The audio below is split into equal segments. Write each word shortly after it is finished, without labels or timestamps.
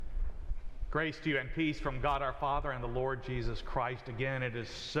Grace to you and peace from God our Father and the Lord Jesus Christ. Again, it is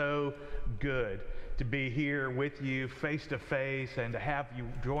so good to be here with you face to face and to have you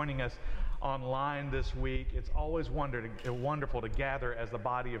joining us online this week. It's always wonderful to gather as the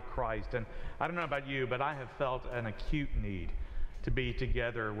body of Christ. And I don't know about you, but I have felt an acute need to be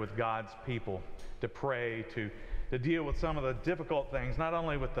together with God's people, to pray, to deal with some of the difficult things, not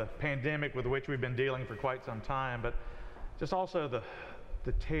only with the pandemic with which we've been dealing for quite some time, but just also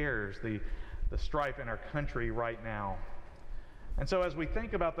the tears, the strife in our country right now. And so as we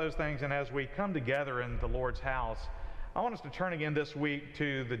think about those things and as we come together in the Lord's house, I want us to turn again this week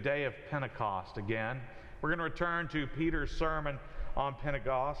to the day of Pentecost again. We're going to return to Peter's sermon on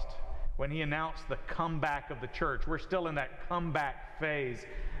Pentecost when he announced the comeback of the church. We're still in that comeback phase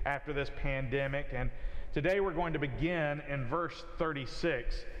after this pandemic, and today we're going to begin in verse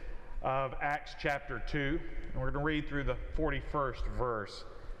 36 of Acts chapter 2, and we're going to read through the 41st verse.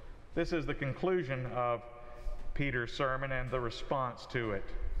 This is the conclusion of Peter's sermon and the response to it.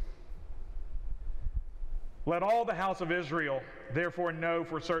 Let all the house of Israel therefore know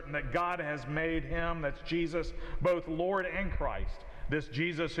for certain that God has made him, that's Jesus, both Lord and Christ, this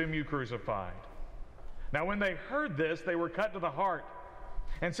Jesus whom you crucified. Now when they heard this, they were cut to the heart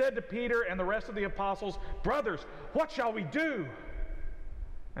and said to Peter and the rest of the apostles, "Brothers, what shall we do?"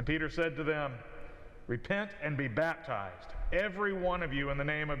 And Peter said to them, "Repent and be baptized, every one of you, in the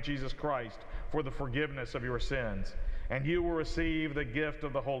name of Jesus Christ, for the forgiveness of your sins, and you will receive the gift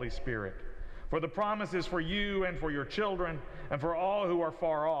of the Holy Spirit. For the promise is for you and for your children and for all who are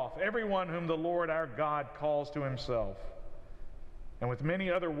far off, everyone whom the Lord our God calls to himself." And with many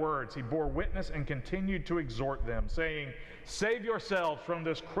other words he bore witness and continued to exhort them, saying, "Save yourselves from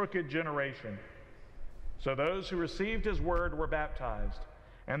this crooked generation." So those who received his word were baptized,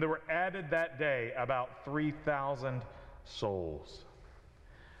 and there were added that day about 3,000 souls.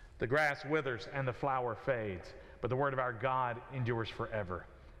 The grass withers and the flower fades, but the word of our God endures forever.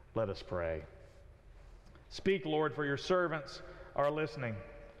 Let us pray. Speak, Lord, for your servants are listening.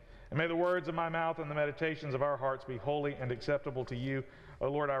 And may the words of my mouth and the meditations of our hearts be holy and acceptable to you, O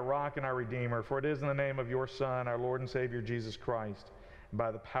Lord, our rock and our redeemer. For it is in the name of your Son, our Lord and Savior, Jesus Christ, and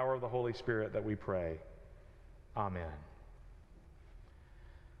by the power of the Holy Spirit that we pray. Amen.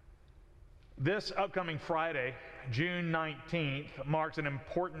 This upcoming Friday, June 19th, marks an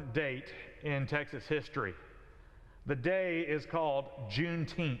important date in Texas history. The day is called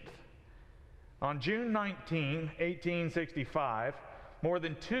Juneteenth. On June 19, 1865, more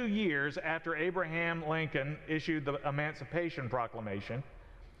than 2 years after Abraham Lincoln issued the Emancipation Proclamation,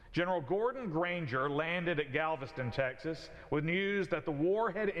 General Gordon Granger landed at Galveston, Texas, with news that the war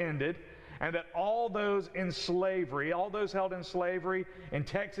had ended and that all those in slavery, all those held in slavery in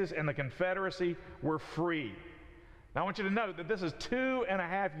Texas and the Confederacy, were free. Now I want you to note that this is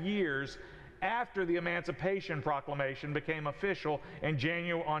 2.5 years after the Emancipation Proclamation became official on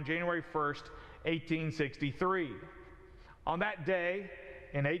January 1st, 1863. On that day,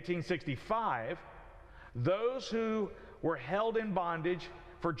 in 1865, those who were held in bondage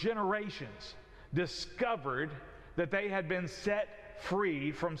for generations discovered that they had been set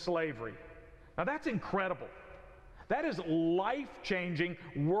free from slavery. Now that's incredible. That is life-changing,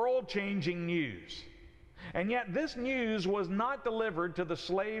 world-changing news. And yet this news was not delivered to the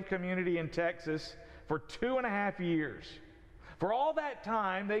slave community in Texas for 2.5 years. For all that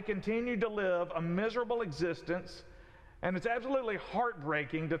time, they continued to live a miserable existence, and it's absolutely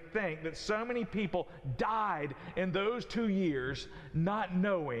heartbreaking to think that so many people died in those 2 years not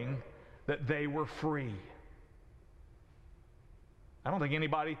knowing that they were free. I don't think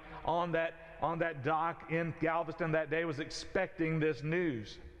anybody on that dock in Galveston that day was expecting this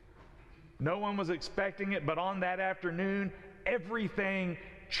news. No one was expecting it, but on that afternoon, everything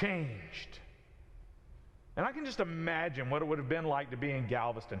changed. And I can just imagine what it would have been like to be in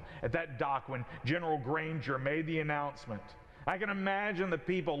Galveston at that dock when General Granger made the announcement. I can imagine the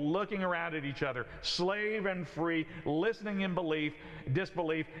people looking around at each other, slave and free, listening in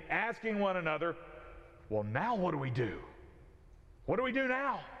disbelief, asking one another, "Well, now what do we do? What do we do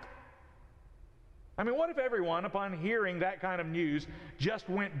now?" I mean, what if everyone, upon hearing that kind of news, just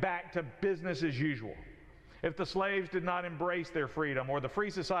went back to business as usual? If the slaves did not embrace their freedom, or the free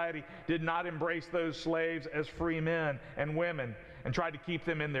society did not embrace those slaves as free men and women and tried to keep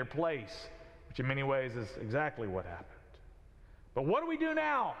them in their place, which in many ways is exactly what happened. But what do we do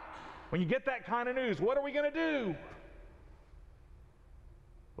now? When you get that kind of news, what are we going to do?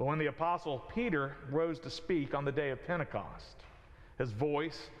 Well, when the Apostle Peter rose to speak on the day of Pentecost, his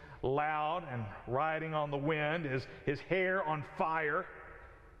voice loud and riding on the wind, his hair on fire,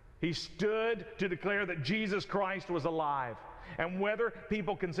 he stood to declare that Jesus Christ was alive. And whether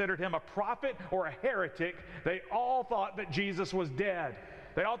people considered him a prophet or a heretic, they all thought that Jesus was dead.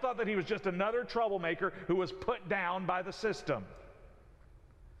 They all thought that he was just another troublemaker who was put down by the system.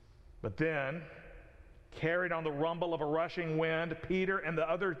 But then, carried on the rumble of a rushing wind, Peter and the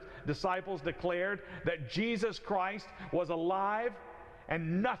other disciples declared that Jesus Christ was alive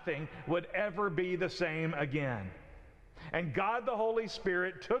and nothing would ever be the same again. And God the Holy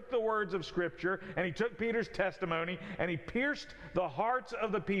Spirit took the words of Scripture, and he took Peter's testimony, and he pierced the hearts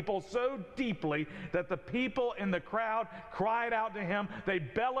of the people so deeply that the people in the crowd cried out to him. They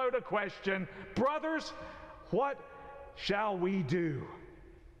bellowed a question, "Brothers, what shall we do?"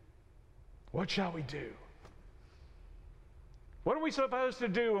 What shall we do? What are we supposed to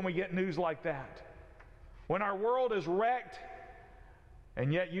do when we get news like that? When our world is wrecked,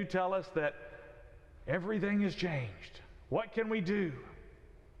 and yet you tell us that everything has changed. What can we do?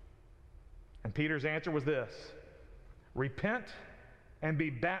 And Peter's answer was this: repent and be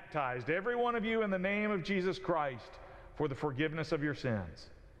baptized, every one of you, in the name of Jesus Christ for the forgiveness of your sins,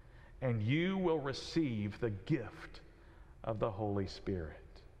 and you will receive the gift of the Holy Spirit.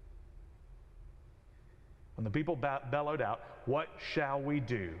 When the people bellowed out, "What shall we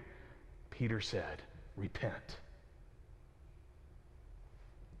do?" Peter said, "Repent."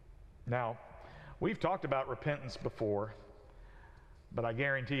 Now, we've talked about repentance before, but I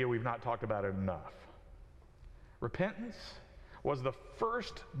guarantee you we've not talked about it enough. Repentance was the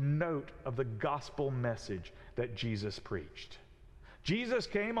first note of the gospel message that Jesus preached. Jesus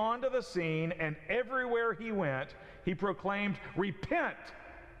came onto the scene, and everywhere he went, he proclaimed, "Repent,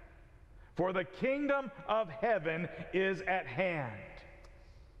 for the kingdom of heaven is at hand."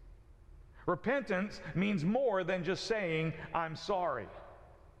 Repentance means more than just saying, "I'm sorry."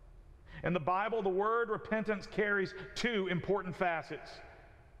 In the Bible, the word repentance carries two important facets,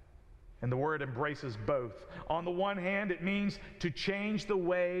 and the word embraces both. On the one hand, it means to change the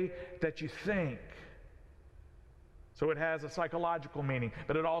way that you think. So it has a psychological meaning,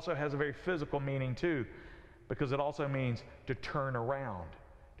 but it also has a very physical meaning too, because it also means to turn around,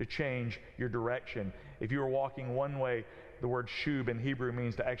 to change your direction. If you were walking one way, the word shub in Hebrew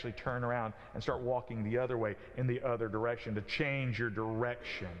means to actually turn around and start walking the other way, in the other direction, to change your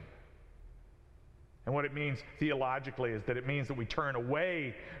direction. And what it means theologically is that it means that we turn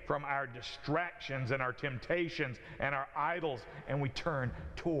away from our distractions and our temptations and our idols, and we turn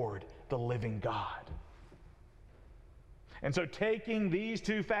toward the living God. And so, taking these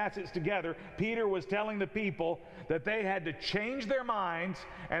two facets together, Peter was telling the people that they had to change their minds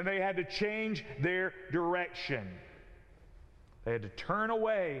and they had to change their direction. They had to turn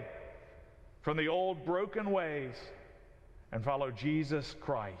away from the old broken ways and follow Jesus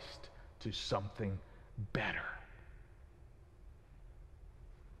Christ to something better.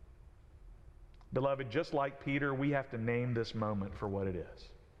 Beloved, just like Peter, we have to name this moment for what it is.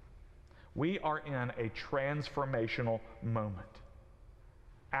 We are in a transformational moment.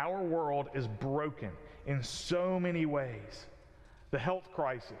 Our world is broken in so many ways. The health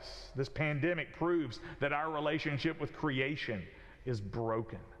crisis, this pandemic, proves that our relationship with creation is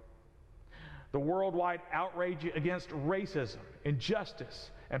broken. The worldwide outrage against racism,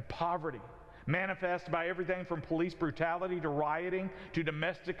 injustice, and poverty, manifest by everything from police brutality to rioting to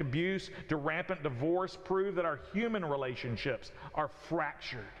domestic abuse to rampant divorce, prove that our human relationships are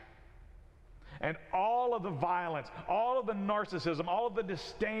fractured. And all of the violence, all of the narcissism, all of the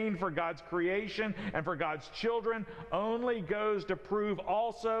disdain for God's creation and for God's children only goes to prove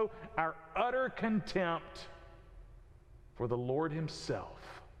also our utter contempt for the Lord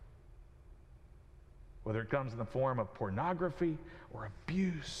himself. Whether it comes in the form of pornography or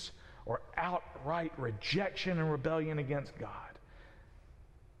abuse or outright rejection and rebellion against God,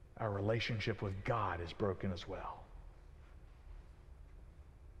 our relationship with God is broken as well.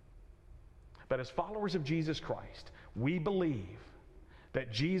 But as followers of Jesus Christ, we believe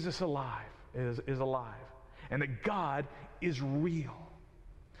that Jesus is alive and that God is real.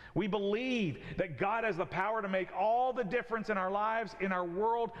 We believe that God has the power to make all the difference in our lives, in our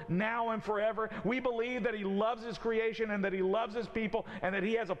world, now and forever. We believe that he loves his creation and that he loves his people and that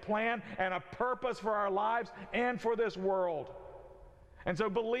he has a plan and a purpose for our lives and for this world. And so,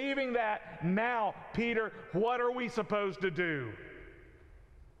 believing that, now, Peter, what are we supposed to do?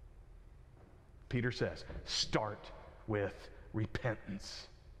 Peter says, start with repentance.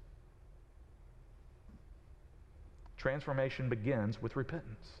 Transformation begins with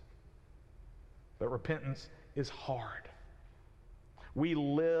repentance. But repentance is hard. We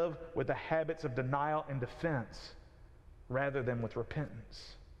live with the habits of denial and defense rather than with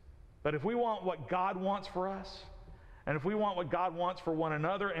repentance. But if we want what God wants for us, and if we want what God wants for one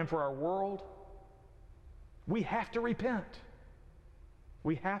another and for our world, we have to repent.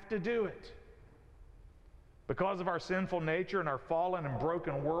 We have to do it. Because of our sinful nature and our fallen and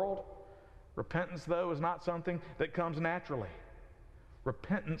broken world, repentance, though, is not something that comes naturally.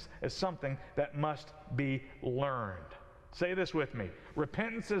 Repentance is something that must be learned. Say this with me.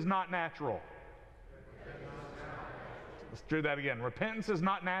 Repentance is not natural. Let's do that again. Repentance is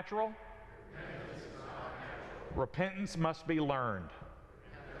not natural. Repentance must be learned.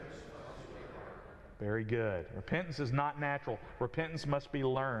 Very good. Repentance is not natural. Repentance must be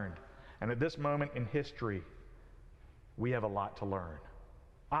learned. And at this moment in history, we have a lot to learn.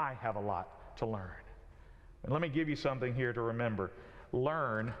 I have a lot to learn. And let me give you something here to remember.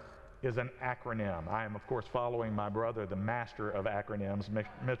 LEARN is an acronym. I am, of course, following my brother, the master of acronyms,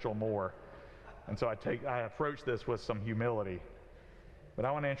 Mitchell Moore. And so I approach this with some humility. But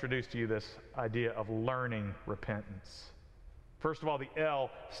I want to introduce to you this idea of learning repentance. First of all, the L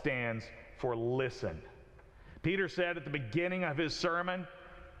stands for listen. Peter said at the beginning of his sermon,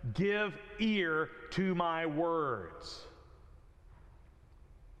 "Give ear to my words."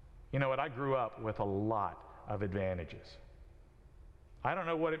 You know what? I grew up with a lot of advantages. I don't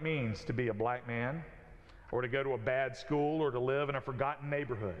know what it means to be a black man, or to go to a bad school, or to live in a forgotten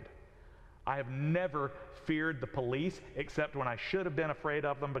neighborhood. I have never feared the police except when I should have been afraid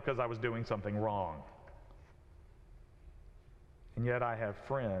of them because I was doing something wrong. And yet I have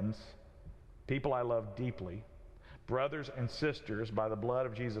friends, people I love deeply, brothers and sisters by the blood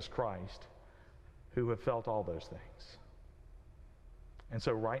of Jesus Christ, who have felt all those things. And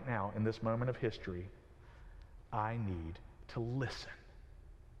so right now, in this moment of history, I need to listen.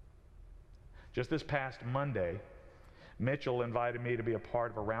 Just this past Monday, Mitchell invited me to be a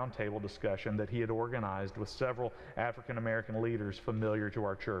part of a roundtable discussion that he had organized with several African American leaders familiar to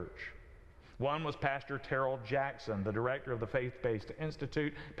our church. One was Pastor Terrell Jackson, the director of the Faith-Based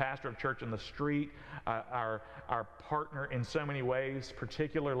Institute, pastor of Church in the Street, our partner in so many ways,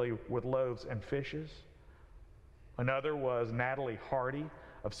 particularly with loaves and fishes. Another was Natalie Hardy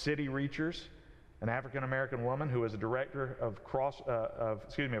of City Reachers, an African American woman who is a director of Cross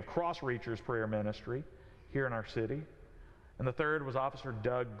Reachers Prayer Ministry here in our city. And the third was Officer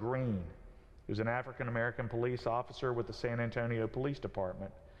Doug Green, who's an African American police officer with the San Antonio Police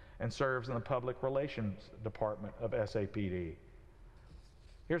Department and serves in the Public Relations Department of SAPD.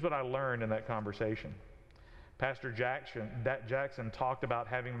 Here's what I learned in that conversation. Pastor Jackson talked about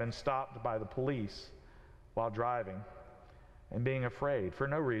having been stopped by the police while driving and being afraid for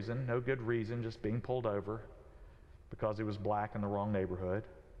no reason, no good reason, just being pulled over because he was black in the wrong neighborhood.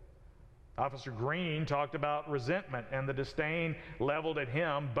 Officer Green talked about resentment and the disdain leveled at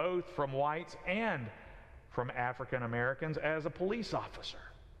him both from whites and from African Americans as a police officer.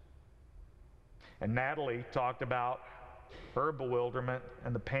 And Natalie talked about her bewilderment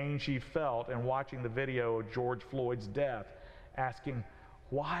and the pain she felt in watching the video of George Floyd's death, asking,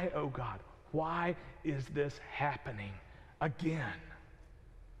 "Why, oh God, why is this happening again?"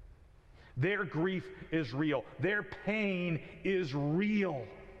 Their grief is real. Their pain is real.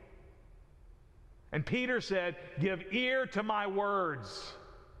 And Peter said, "Give ear to my words."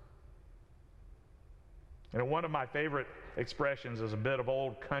 And one of my favorite expressions is a bit of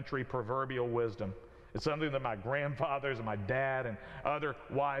old country proverbial wisdom. It's something that my grandfathers and my dad and other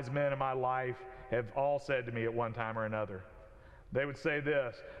wise men in my life have all said to me at one time or another. They would say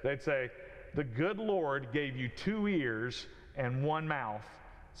this. They'd say, "The good Lord gave you 2 ears and 1 mouth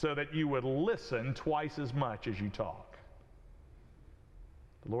so that you would listen twice as much as you talk."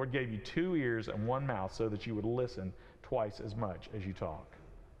 The Lord gave you 2 ears and 1 mouth so that you would listen twice as much as you talk.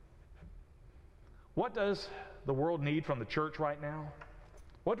 What does the world need from the church right now?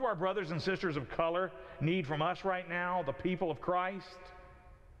 What do our brothers and sisters of color need from us right now, the people of Christ?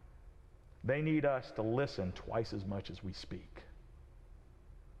 They need us to listen twice as much as we speak.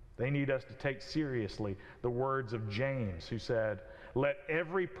 They need us to take seriously the words of James, who said, "Let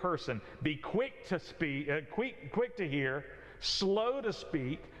every person be quick to speak, quick to hear, slow to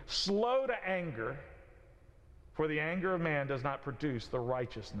speak, slow to anger, for the anger of man does not produce the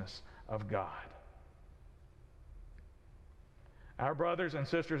righteousness of God." Our brothers and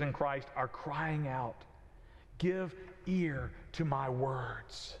sisters in Christ are crying out, "Give ear to my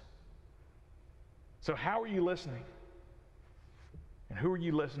words." So how are you listening? And who are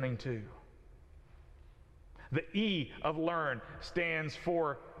you listening to? The E of learn stands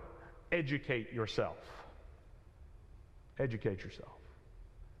for educate yourself. Educate yourself.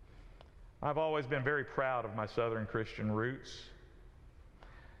 I've always been very proud of my Southern Christian roots.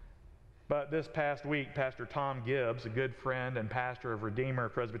 But this past week, Pastor Tom Gibbs, a good friend and pastor of Redeemer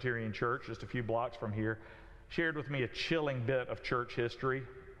Presbyterian Church, just a few blocks from here, shared with me a chilling bit of church history.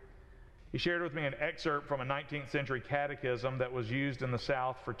 He shared with me an excerpt from a 19th century catechism that was used in the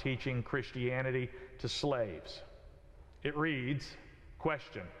South for teaching Christianity to slaves. It reads,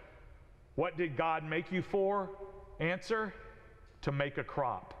 question, what did God make you for? Answer, to make a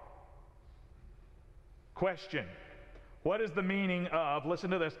crop. Question, what is the meaning of,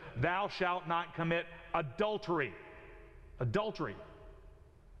 listen to this, thou shalt not commit adultery? Adultery.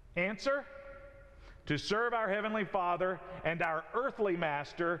 Answer, to serve our Heavenly Father and our earthly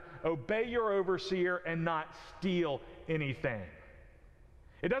master, obey your overseer, and not steal anything.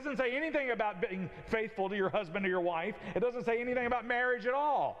 It doesn't say anything about being faithful to your husband or your wife. It doesn't say anything about marriage at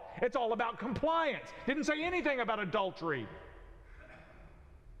all. It's all about compliance. It didn't say anything about adultery.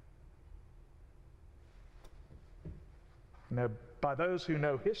 Now, by those who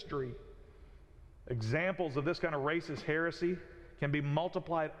know history, examples of this kind of racist heresy can be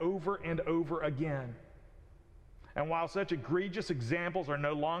multiplied over and over again. And while such egregious examples are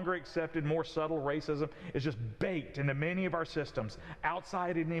no longer accepted, more subtle racism is just baked into many of our systems,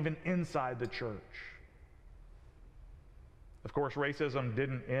 outside and even inside the church. Of course, racism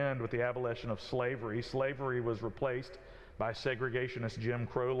didn't end with the abolition of slavery. Slavery was replaced by segregationist Jim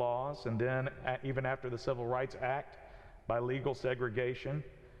Crow laws, and then, even after the Civil Rights Act, by legal segregation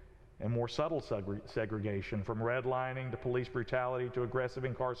and more subtle segregation, from redlining to police brutality to aggressive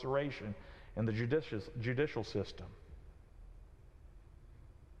incarceration in the judicial system.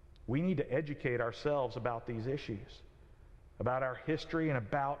 We need to educate ourselves about these issues, about our history, and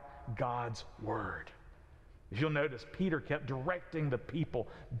about God's Word. If you'll notice, Peter kept directing the people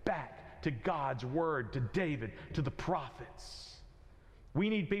back to God's Word, to David, to the prophets. We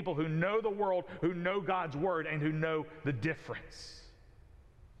need people who know the world, who know God's Word, and who know the difference.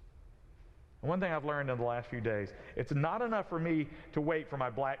 And one thing I've learned in the last few days, it's not enough for me to wait for my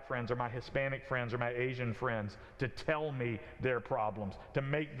black friends or my Hispanic friends or my Asian friends to tell me their problems, to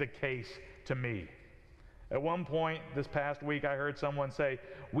make the case to me. At one point this past week, I heard someone say,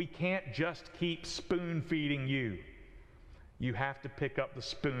 we can't just keep spoon feeding you. You have to pick up the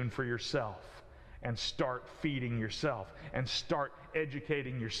spoon for yourself and start feeding yourself and start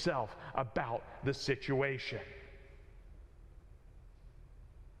educating yourself about the situation.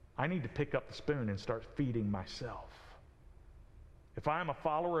 I need to pick up the spoon and start feeding myself. If I am a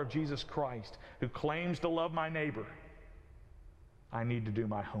follower of Jesus Christ who claims to love my neighbor, I need to do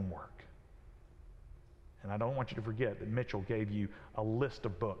my homework. And I don't want you to forget that Mitchell gave you a list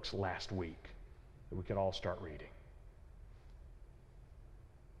of books last week that we could all start reading.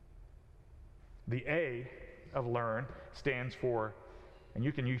 The A of learn stands for, and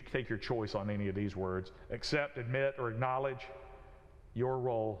you can take your choice on any of these words, accept, admit, or acknowledge your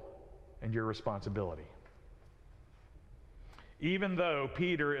role and your responsibility. Even though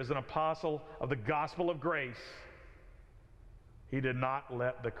Peter is an apostle of the gospel of grace, he did not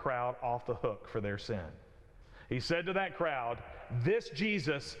let the crowd off the hook for their sin. He said to that crowd, this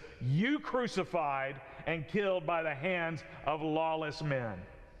Jesus you crucified and killed by the hands of lawless men.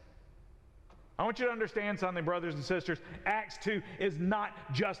 I want you to understand something, brothers and sisters. Acts 2 is not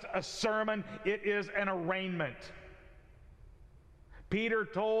just a sermon, it is an arraignment. Peter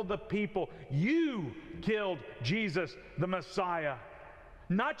told the people, you killed Jesus, the Messiah.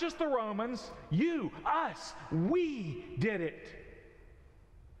 Not just the Romans, you, us, we did it.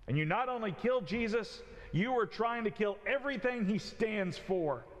 And you not only killed Jesus, you were trying to kill everything he stands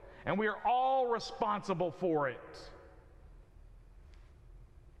for. And we are all responsible for it.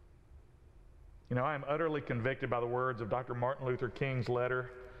 You know, I am utterly convicted by the words of Dr. Martin Luther King's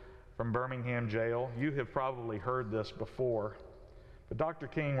letter from Birmingham jail. You have probably heard this before. But Dr.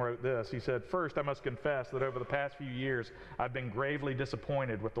 King wrote this. He said, first, I must confess that over the past few years, I've been gravely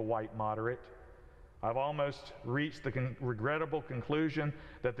disappointed with the white moderate. I've almost reached the regrettable conclusion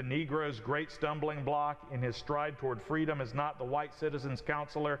that the Negro's great stumbling block in his stride toward freedom is not the white citizen's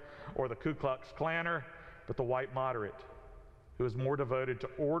counselor or the Ku Klux Klanner, but the white moderate, who is more devoted to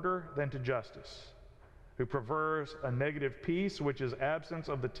order than to justice, who prefers a negative peace, which is absence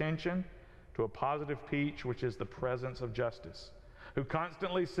of the tension, to a positive peace, which is the presence of justice, who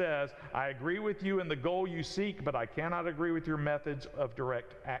constantly says, I agree with you in the goal you seek, but I cannot agree with your methods of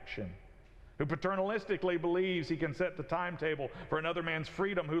direct action, who paternalistically believes he can set the timetable for another man's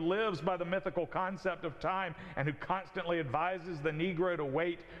freedom, who lives by the mythical concept of time, and who constantly advises the Negro to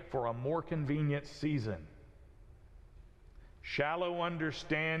wait for a more convenient season. Shallow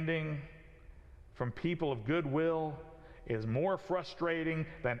understanding from people of goodwill is more frustrating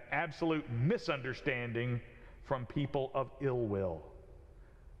than absolute misunderstanding from people of ill will.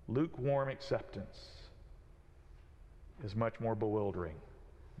 Lukewarm acceptance is much more bewildering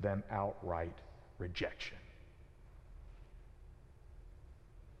than outright rejection.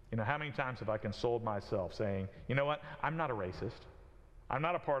 You know, how many times have I consoled myself saying, you know what, I'm not a racist. I'm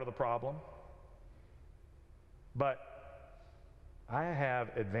not a part of the problem. But I have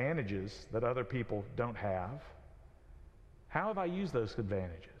advantages that other people don't have. How have I used those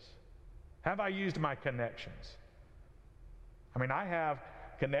advantages? Have I used my connections? I mean, I have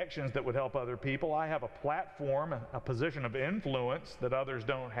connections that would help other people. I have a platform, a position of influence that others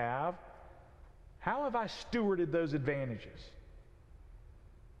don't have. How have I stewarded those advantages?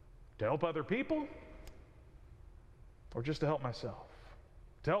 To help other people? Or just to help myself?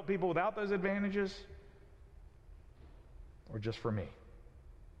 To help people without those advantages? Or just for me?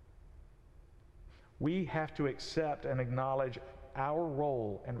 We have to accept and acknowledge our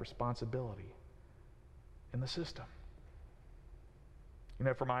role and responsibility in the system. You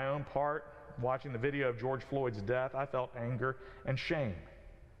know, for my own part, watching the video of George Floyd's death, I felt anger and shame.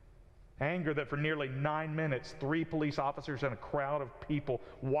 Anger that for nearly 9 minutes, 3 police officers and a crowd of people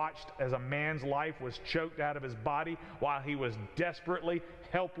watched as a man's life was choked out of his body while he was desperately,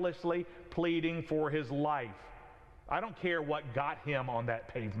 helplessly pleading for his life. I don't care what got him on that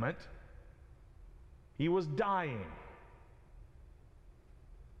pavement. He was dying.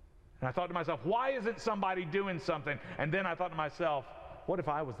 And I thought to myself, why isn't somebody doing something? And then I thought to myself, what if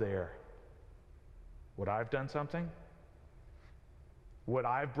I was there? Would I have done something? Would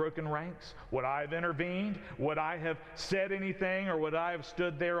I have broken ranks? Would I have intervened? Would I have said anything? Or would I have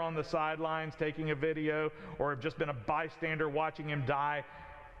stood there on the sidelines taking a video, or have just been a bystander watching him die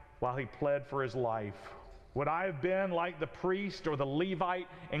while he pled for his life? Would I have been like the priest or the Levite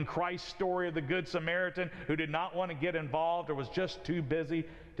in Christ's story of the Good Samaritan who did not want to get involved or was just too busy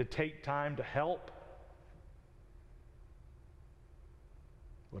to take time to help?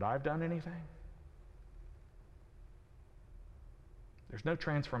 Would I have done anything? There's no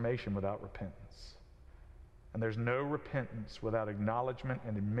transformation without repentance. And there's no repentance without acknowledgement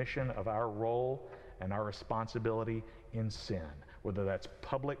and admission of our role and our responsibility in sin, whether that's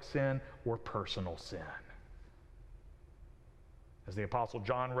public sin or personal sin. As the Apostle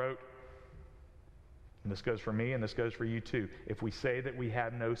John wrote, and this goes for me and this goes for you too, if we say that we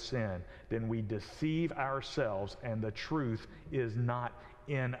have no sin, then we deceive ourselves and the truth is not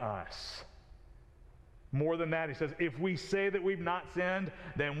in us. More than that, he says, if we say that we've not sinned,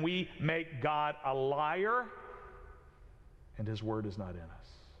 then we make God a liar and his word is not in us.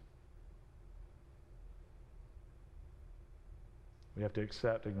 We have to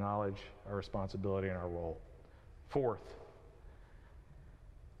accept, acknowledge our responsibility and our role. Fourth,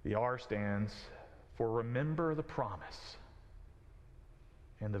 the R stands for remember the promise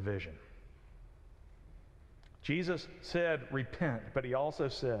and the vision. Jesus said, repent, but he also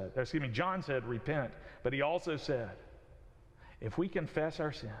said, John said, repent, but he also said, if we confess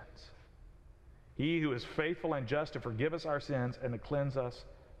our sins, he who is faithful and just to forgive us our sins and to cleanse us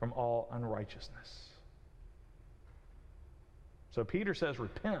from all unrighteousness. So Peter says,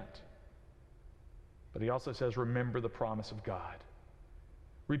 repent, but he also says, remember the promise of God.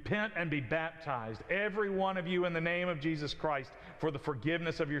 Repent and be baptized, every one of you, in the name of Jesus Christ for the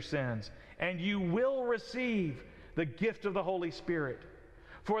forgiveness of your sins, and you will receive the gift of the Holy Spirit.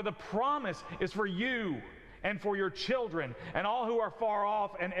 For the promise is for you and for your children and all who are far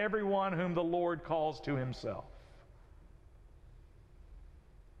off and everyone whom the Lord calls to himself.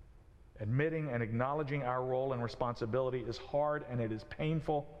 Admitting and acknowledging our role and responsibility is hard and it is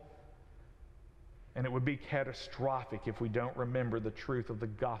painful. And it would be catastrophic if we don't remember the truth of the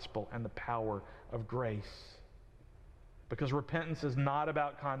gospel and the power of grace. Because repentance is not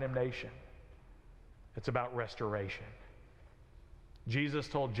about condemnation. It's about restoration. Jesus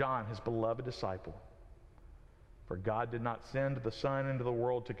told John, his beloved disciple, for God did not send the Son into the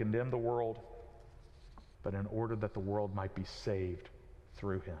world to condemn the world, but in order that the world might be saved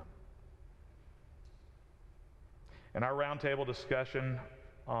through him. In our roundtable discussion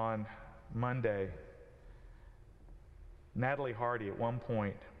on Monday, Natalie Hardy at one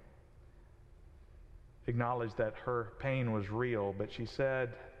point acknowledged that her pain was real, but she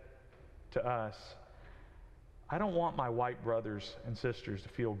said to us, I don't want my white brothers and sisters to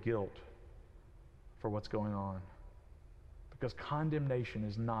feel guilt for what's going on, because condemnation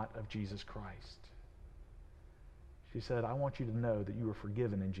is not of Jesus Christ. She said, I want you to know that you are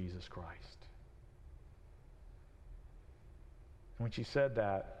forgiven in Jesus Christ. And when she said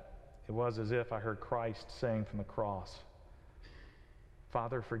that, it was as if I heard Christ saying from the cross,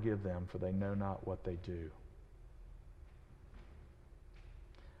 Father, forgive them, for they know not what they do.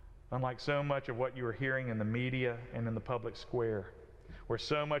 Unlike so much of what you are hearing in the media and in the public square, where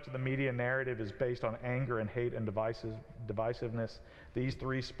so much of the media narrative is based on anger and hate and divisiveness, these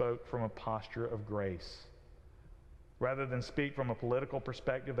three spoke from a posture of grace. Rather than speak from a political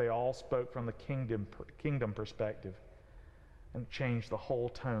perspective, they all spoke from the kingdom perspective, and it changed the whole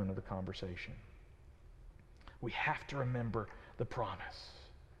tone of the conversation. We have to remember the promise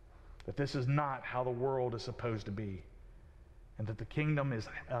that this is not how the world is supposed to be, and that the kingdom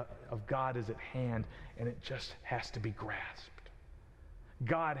of God is at hand, and it just has to be grasped.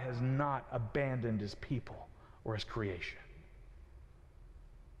 God has not abandoned his people or his creation.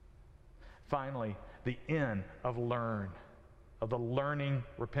 Finally, the end of the learning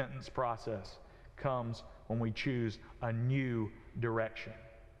repentance process comes when we choose a new direction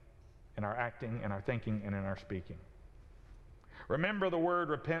in our acting, in our thinking, and in our speaking. Remember, the word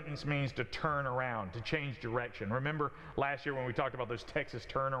repentance means to turn around, to change direction. Remember last year when we talked about those Texas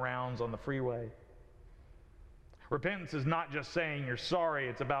turnarounds on the freeway? Repentance is not just saying you're sorry,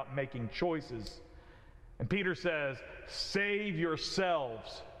 it's about making choices. And Peter says, save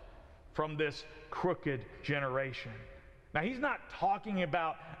yourselves from this crooked generation. Now, he's not talking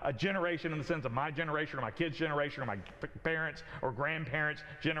about a generation in the sense of my generation or my kids' generation or my parents' or grandparents'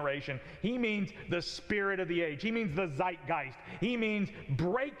 generation. He means the spirit of the age. He means the zeitgeist. He means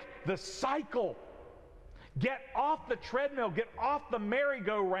break the cycle. Get off the treadmill. Get off the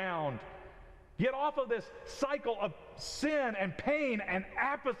merry-go-round. Get off of this cycle of sin and pain and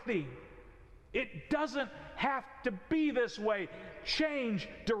apathy. It doesn't have to be this way. Change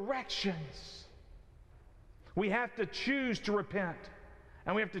directions. We have to choose to repent,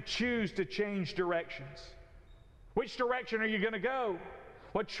 and we have to choose to change directions. Which direction are you going to go?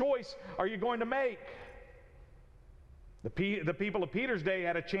 What choice are you going to make? The people of Peter's day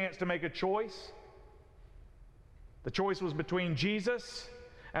had a chance to make a choice. The choice was between Jesus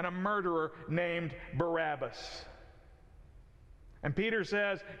and a murderer named Barabbas. And Peter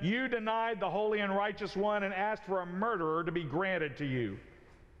says, you denied the holy and righteous one and asked for a murderer to be granted to you.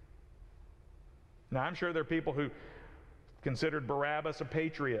 Now, I'm sure there are people who considered Barabbas a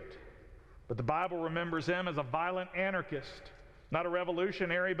patriot, but the Bible remembers him as a violent anarchist, not a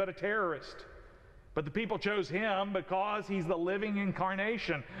revolutionary, but a terrorist. But the people chose him because he's the living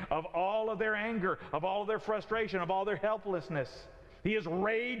incarnation of all of their anger, of all of their frustration, of all their helplessness. He is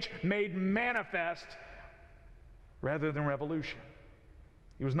rage made manifest rather than revolution.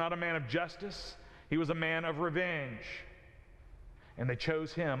 He was not a man of justice. He was a man of revenge. And they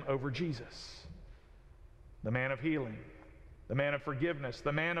chose him over Jesus, the man of healing, the man of forgiveness,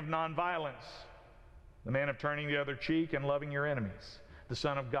 the man of nonviolence, the man of turning the other cheek and loving your enemies, the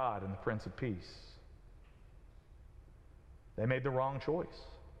Son of God and the Prince of Peace. They made the wrong choice.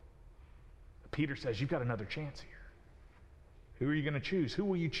 Peter says, you've got another chance here. Who are you going to choose? Who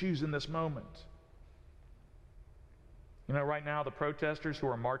will you choose in this moment? You know, right now, the protesters who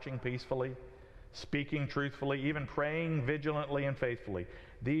are marching peacefully, speaking truthfully, even praying vigilantly and faithfully,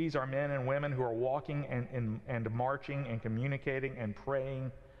 these are men and women who are walking and marching and communicating and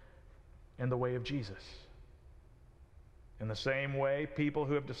praying in the way of Jesus. In the same way, people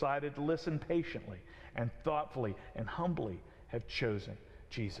who have decided to listen patiently and thoughtfully and humbly have chosen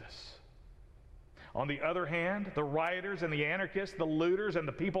Jesus. On the other hand, the rioters and the anarchists, the looters and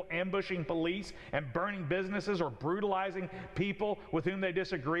the people ambushing police and burning businesses or brutalizing people with whom they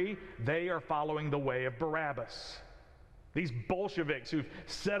disagree, they are following the way of Barabbas. These Bolsheviks who've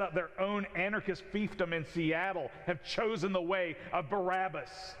set up their own anarchist fiefdom in Seattle have chosen the way of Barabbas.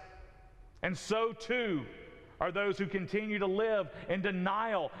 And so too are those who continue to live in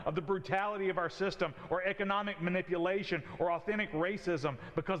denial of the brutality of our system or economic manipulation or authentic racism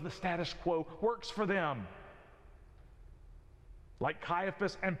because the status quo works for them. Like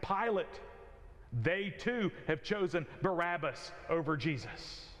Caiaphas and Pilate, they too have chosen Barabbas over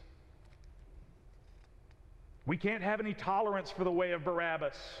Jesus. We can't have any tolerance for the way of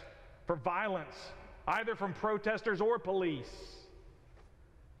Barabbas, for violence, either from protesters or police.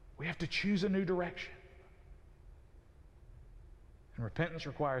 We have to choose a new direction. And repentance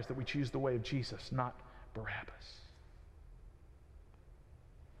requires that we choose the way of Jesus, not Barabbas.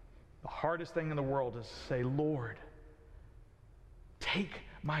 The hardest thing in the world is to say, Lord, take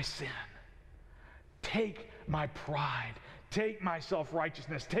my sin, take my pride, take my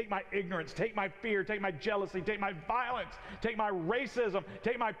self-righteousness, take my ignorance, take my fear, take my jealousy, take my violence, take my racism,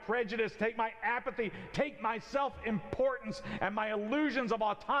 take my prejudice, take my apathy, take my self-importance and my illusions of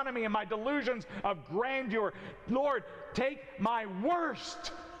autonomy and my delusions of grandeur. Lord, take my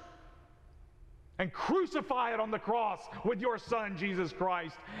worst and crucify it on the cross with your Son, Jesus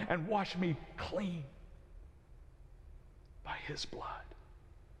Christ, and wash me clean by his blood.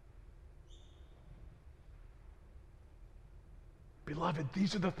 Beloved,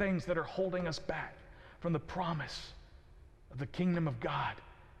 these are the things that are holding us back from the promise of the kingdom of God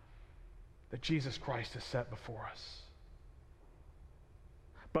that Jesus Christ has set before us.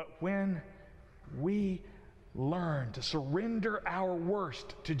 But when we learn to surrender our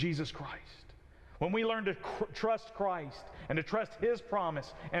worst to Jesus Christ, when we learn to trust Christ and to trust His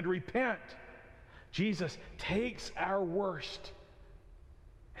promise and repent, Jesus takes our worst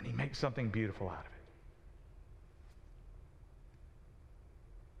and He makes something beautiful out of it.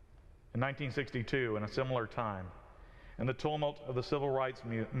 In 1962, in a similar time, in the tumult of the civil rights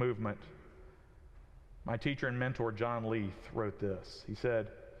movement, my teacher and mentor, John Leith, wrote this. He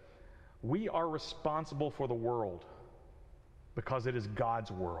said, "We are responsible for the world because it is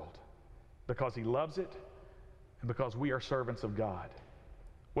God's world, because He loves it, and because we are servants of God.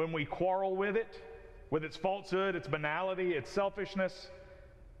 When we quarrel with it, with its falsehood, its banality, its selfishness,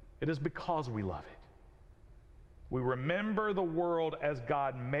 it is because we love it. We remember the world as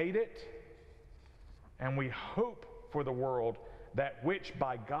God made it, and we hope for the world that which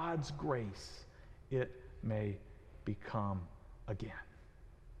by God's grace it may become again."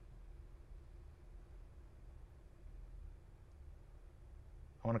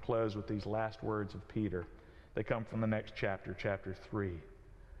 I want to close with these last words of Peter. They come from the next chapter, chapter 3.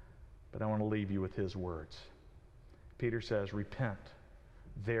 But I want to leave you with his words. Peter says, "Repent,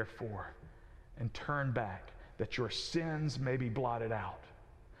 therefore, and turn back, that your sins may be blotted out,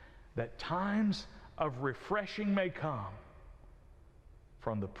 that times of refreshing may come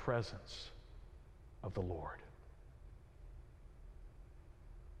from the presence of the Lord."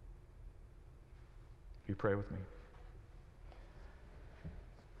 Will you pray with me?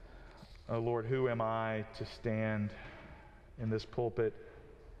 Oh Lord, who am I to stand in this pulpit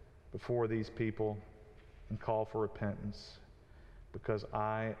before these people and call for repentance? Because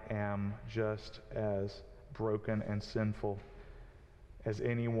I am just as broken and sinful as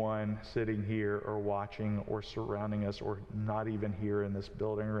anyone sitting here or watching or surrounding us or not even here in this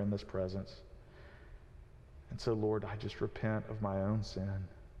building or in this presence. And so, Lord, I just repent of my own sin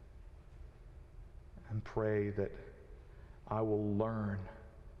and pray that I will learn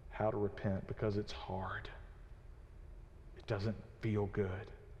how to repent, because it's hard. It doesn't feel good.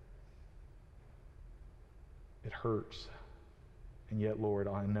 It hurts. And yet, Lord,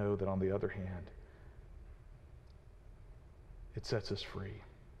 I know that on the other hand, it sets us free.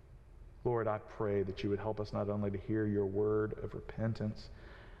 Lord, I pray that you would help us not only to hear your word of repentance,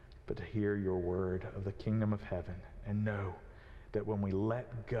 but to hear your word of the kingdom of heaven, and know that when we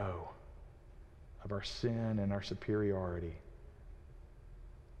let go of our sin and our superiority,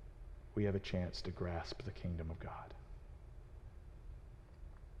 we have a chance to grasp the kingdom of God.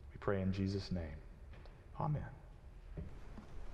 We pray in Jesus' name. Amen.